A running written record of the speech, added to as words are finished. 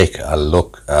Take a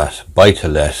look at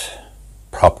buy-to-let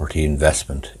property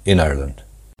investment in Ireland.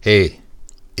 Hey,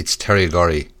 it's Terry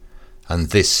Gorry, and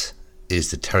this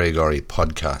is the Terry Gorry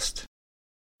podcast.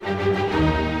 The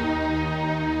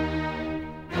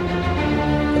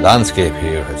landscape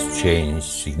here has changed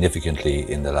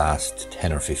significantly in the last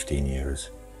 10 or 15 years.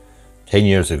 10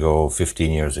 years ago, 15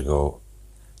 years ago,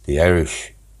 the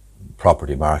Irish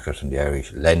property market and the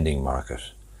Irish lending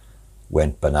market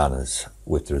went bananas,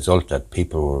 with the result that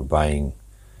people were buying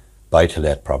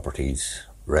buy-to-let properties,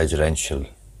 residential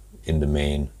in the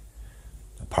main,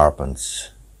 apartments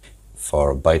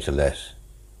for buy-to-let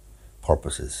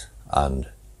purposes, and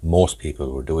most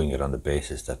people were doing it on the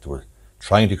basis that they were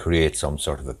trying to create some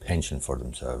sort of a pension for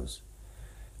themselves.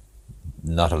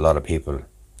 Not a lot of people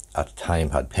at the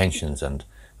time had pensions, and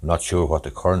I'm not sure what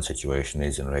the current situation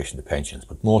is in relation to pensions,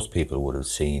 but most people would have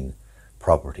seen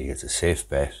property as a safe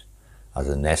bet, as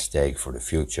a nest egg for the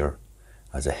future,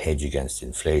 as a hedge against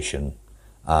inflation,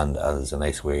 and as a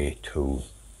nice way to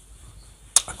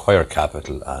acquire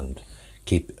capital and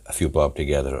keep a few bob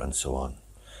together and so on.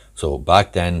 So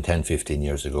back then, 10, 15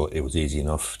 years ago, it was easy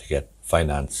enough to get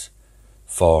finance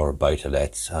for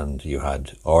buy-to-lets, and you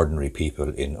had ordinary people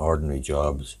in ordinary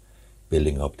jobs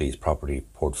building up these property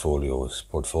portfolios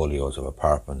of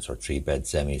apartments or 3-bed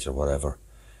semis or whatever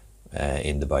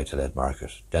in the buy-to-let market.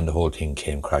 Then the whole thing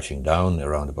came crashing down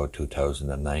around about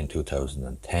 2009,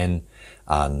 2010,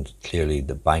 and clearly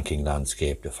the banking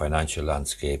landscape, the financial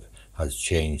landscape has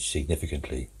changed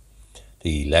significantly.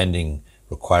 The lending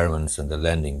requirements and the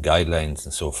lending guidelines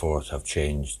and so forth have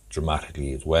changed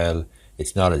dramatically as well.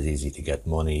 It's not as easy to get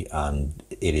money, and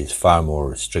it is far more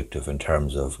restrictive in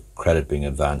terms of credit being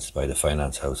advanced by the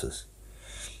finance houses.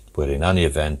 But in any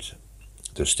event,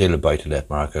 there's still a buy-to-let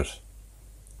market.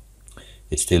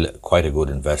 It's still quite a good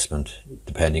investment,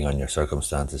 depending on your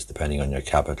circumstances, depending on your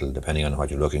capital, depending on what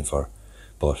you're looking for.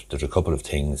 But there's a couple of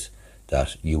things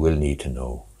that you will need to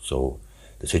know. So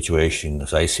the situation,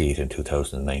 as I see it in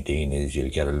 2019, is you'll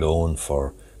get a loan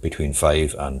for between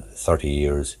 5 and 30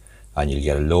 years, and you'll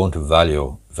get a loan to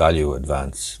value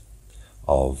advance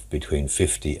of between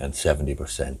 50 and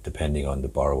 70%, depending on the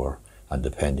borrower and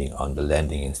depending on the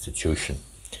lending institution.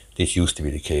 This used to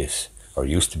be the case, or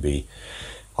used to be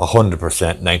 100%,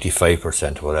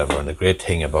 95%, whatever. And the great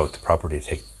thing about the property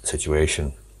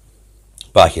situation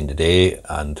back in the day,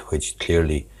 and which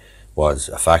clearly was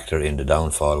a factor in the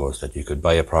downfall, was that you could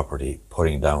buy a property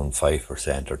putting down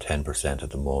 5% or 10% at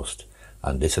the most,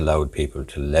 and this allowed people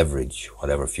to leverage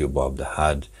whatever few bob they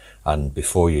had. And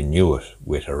before you knew it,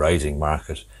 with a rising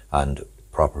market and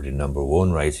property number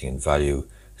one rising in value,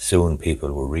 soon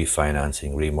people were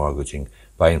refinancing, remortgaging,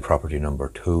 buying property number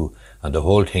two, and the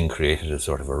whole thing created a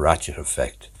sort of a ratchet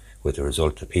effect, with the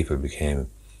result that people became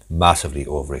massively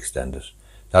overextended.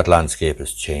 That landscape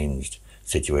has changed.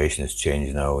 Situation has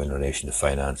changed now in relation to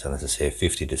finance, and as I say,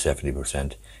 50 to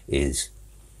 70% is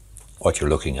what you're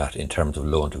looking at in terms of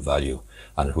loan to value,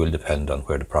 and it will depend on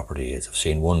where the property is. I've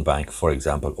seen one bank, for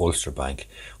example, Ulster Bank,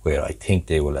 where I think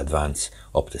they will advance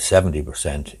up to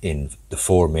 70% in the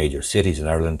 4 major cities in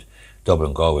Ireland,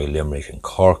 Dublin, Galway, Limerick and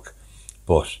Cork,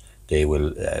 but they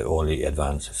will only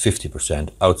advance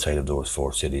 50% outside of those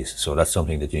 4 cities. So that's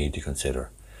something that you need to consider.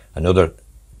 Another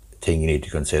thing you need to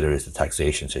consider is the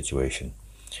taxation situation.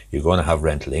 You're going to have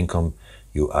rental income.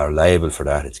 You are liable for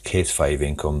that. It's case 5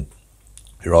 income.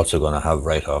 You're also going to have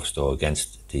write-offs though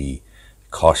against the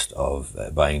cost of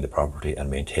buying the property and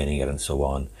maintaining it and so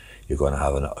on. You're going to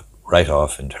have a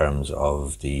write-off in terms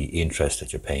of the interest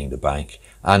that you're paying the bank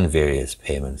and various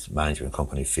payments, management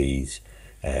company fees,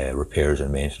 repairs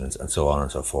and maintenance and so on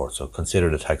and so forth. So consider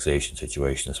the taxation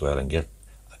situation as well, and get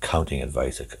accounting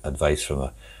advice from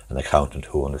an accountant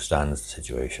who understands the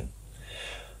situation.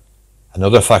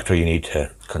 Another factor you need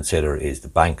to consider is the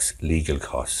bank's legal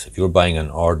costs. If you're buying an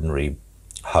ordinary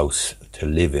house to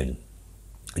live in,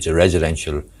 it's a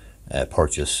residential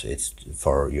purchase, it's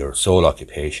for your sole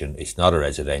occupation, it's not a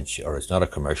residential, or it's not a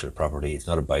commercial property, it's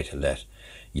not a buy-to-let,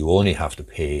 you only have to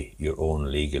pay your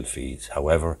own legal fees.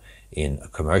 However, in a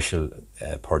commercial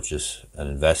purchase, an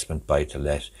investment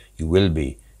buy-to-let, you will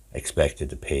be expected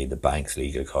to pay the bank's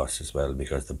legal costs as well,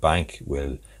 because the bank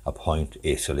will appoint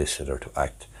a solicitor to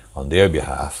act on their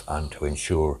behalf and to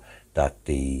ensure that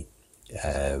the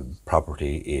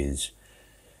property is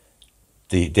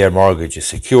their mortgage is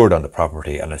secured on the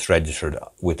property and it's registered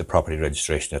with the Property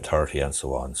Registration Authority and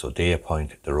so on. So they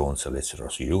appoint their own solicitor.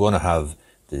 So you're going to have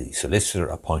the solicitor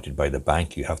appointed by the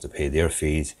bank, you have to pay their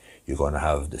fees. You're going to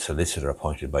have the solicitor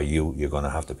appointed by you, you're going to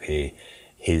have to pay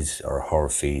his or her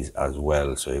fees as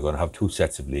well. So you're going to have 2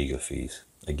 sets of legal fees.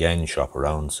 Again, shop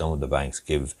around. Some of the banks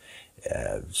give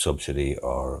subsidy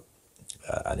or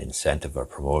an incentive or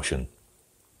promotion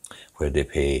where they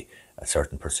pay a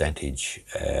certain percentage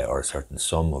or a certain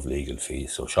sum of legal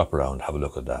fees. So shop around, have a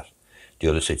look at that. The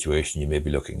other situation you may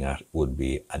be looking at would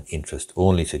be an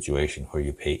interest-only situation where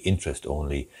you pay interest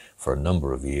only for a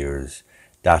number of years.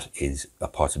 That is a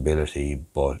possibility,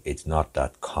 but it's not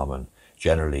that common.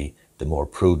 Generally, the more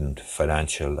prudent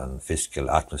financial and fiscal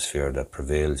atmosphere that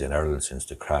prevails in Ireland since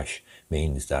the crash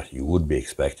means that you would be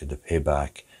expected to pay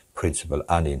back principal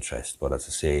and interest. But as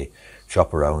I say,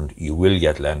 shop around. You will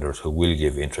get lenders who will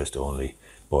give interest only,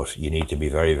 but you need to be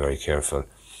very, very careful,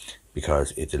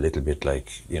 because it's a little bit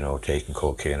like, taking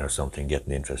cocaine or something,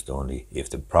 getting interest only. If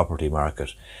the property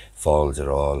market falls at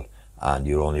all and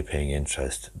you're only paying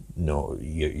interest,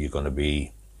 you're going to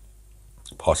be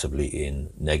possibly in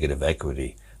negative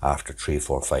equity after 3,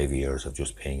 4, 5 years of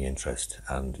just paying interest,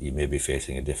 and you may be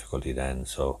facing a difficulty then.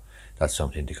 So that's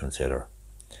something to consider.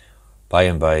 By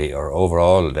and by, or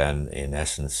overall then, in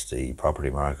essence, the property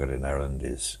market in Ireland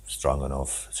is strong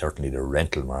enough. Certainly the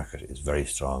rental market is very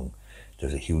strong.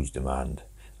 There's a huge demand.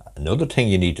 Another thing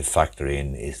you need to factor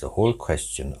in is the whole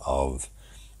question of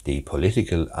the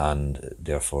political and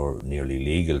therefore nearly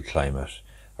legal climate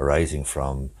arising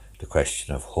from the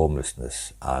question of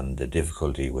homelessness and the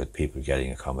difficulty with people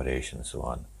getting accommodation and so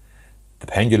on. The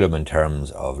pendulum in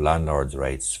terms of landlords'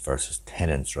 rights versus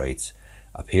tenants' rights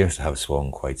appears to have swung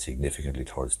quite significantly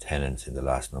towards tenants in the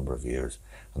last number of years.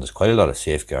 And there's quite a lot of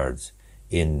safeguards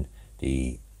in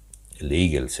the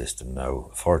legal system now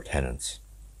for tenants.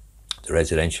 The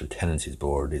Residential Tenancies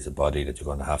Board is a body that you're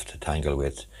going to have to tangle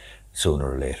with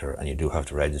sooner or later, and you do have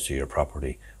to register your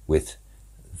property with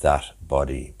that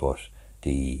body. But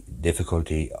the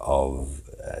difficulty of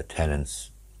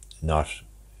tenants not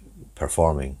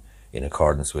performing in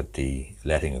accordance with the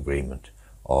letting agreement,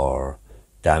 or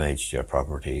damage to your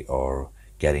property, or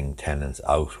getting tenants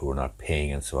out who are not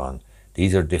paying and so on,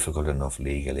 these are difficult enough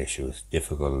legal issues,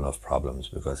 difficult enough problems,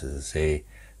 because, as I say,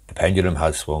 the pendulum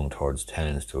has swung towards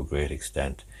tenants to a great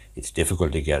extent. It's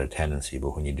difficult to get a tenancy,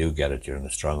 but when you do get it, you're in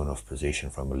a strong enough position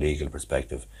from a legal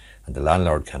perspective, and the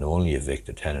landlord can only evict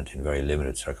a tenant in very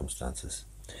limited circumstances.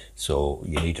 So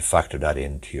you need to factor that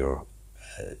into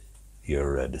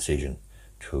your decision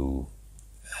to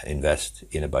invest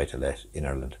in a buy-to-let in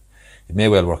Ireland. It may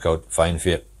well work out fine for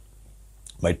you.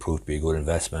 Might prove to be a good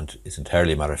investment. It's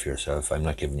entirely a matter for yourself. I'm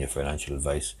not giving you financial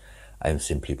advice. I'm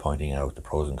simply pointing out the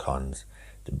pros and cons.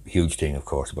 The huge thing, of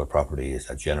course, about property is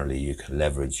that generally you can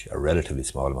leverage a relatively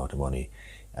small amount of money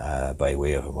by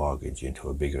way of a mortgage into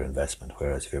a bigger investment.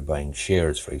 Whereas if you're buying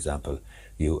shares, for example,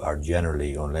 you are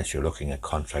generally, unless you're looking at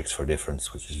contracts for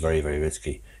difference, which is very, very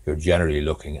risky, you're generally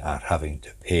looking at having to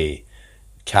pay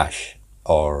cash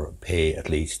or pay at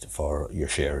least for your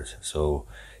shares. So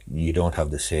you don't have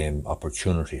the same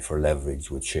opportunity for leverage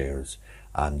with shares,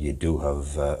 and you do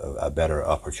have a better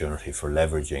opportunity for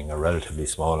leveraging a relatively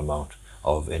small amount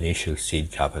of initial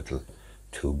seed capital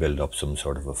to build up some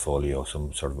sort of a folio,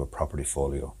 some sort of a property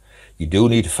folio. You do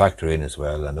need to factor in as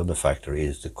well, another factor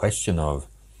is the question of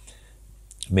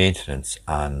maintenance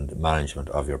and management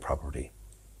of your property.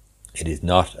 It is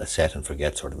not a set and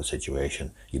forget sort of a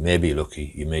situation. You may be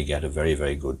lucky, you may get a very,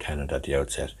 very good tenant at the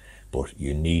outset, but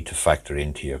you need to factor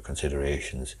into your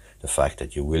considerations the fact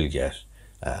that you will get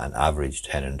an average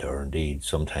tenant, or indeed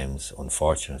sometimes,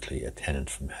 unfortunately, a tenant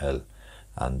from hell,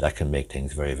 and that can make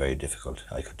things very, very difficult.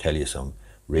 I could tell you some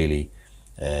really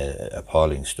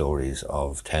appalling stories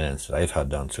of tenants that I've had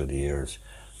down through the years.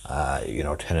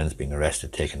 Tenants being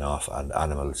arrested, taken off, and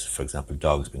animals, for example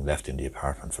dogs, being left in the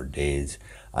apartment for days,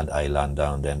 and I land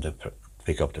down then to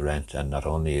pick up the rent, and not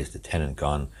only is the tenant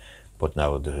gone, but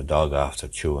now there's a dog after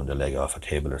chewing the leg off a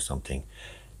table or something.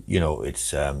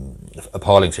 It's an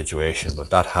appalling situation,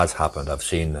 but that has happened. I've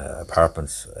seen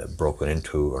apartments broken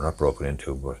into, or not broken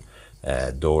into,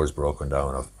 but doors broken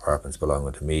down of apartments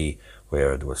belonging to me,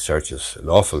 where there was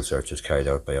lawful searches carried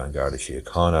out by An Garda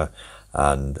Síochána.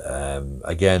 And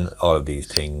again, all of these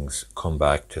things come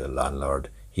back to the landlord.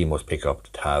 He must pick up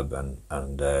the tab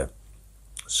and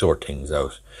sort things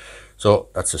out. So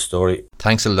that's the story.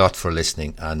 Thanks a lot for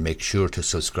listening, and make sure to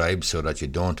subscribe so that you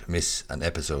don't miss an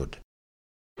episode.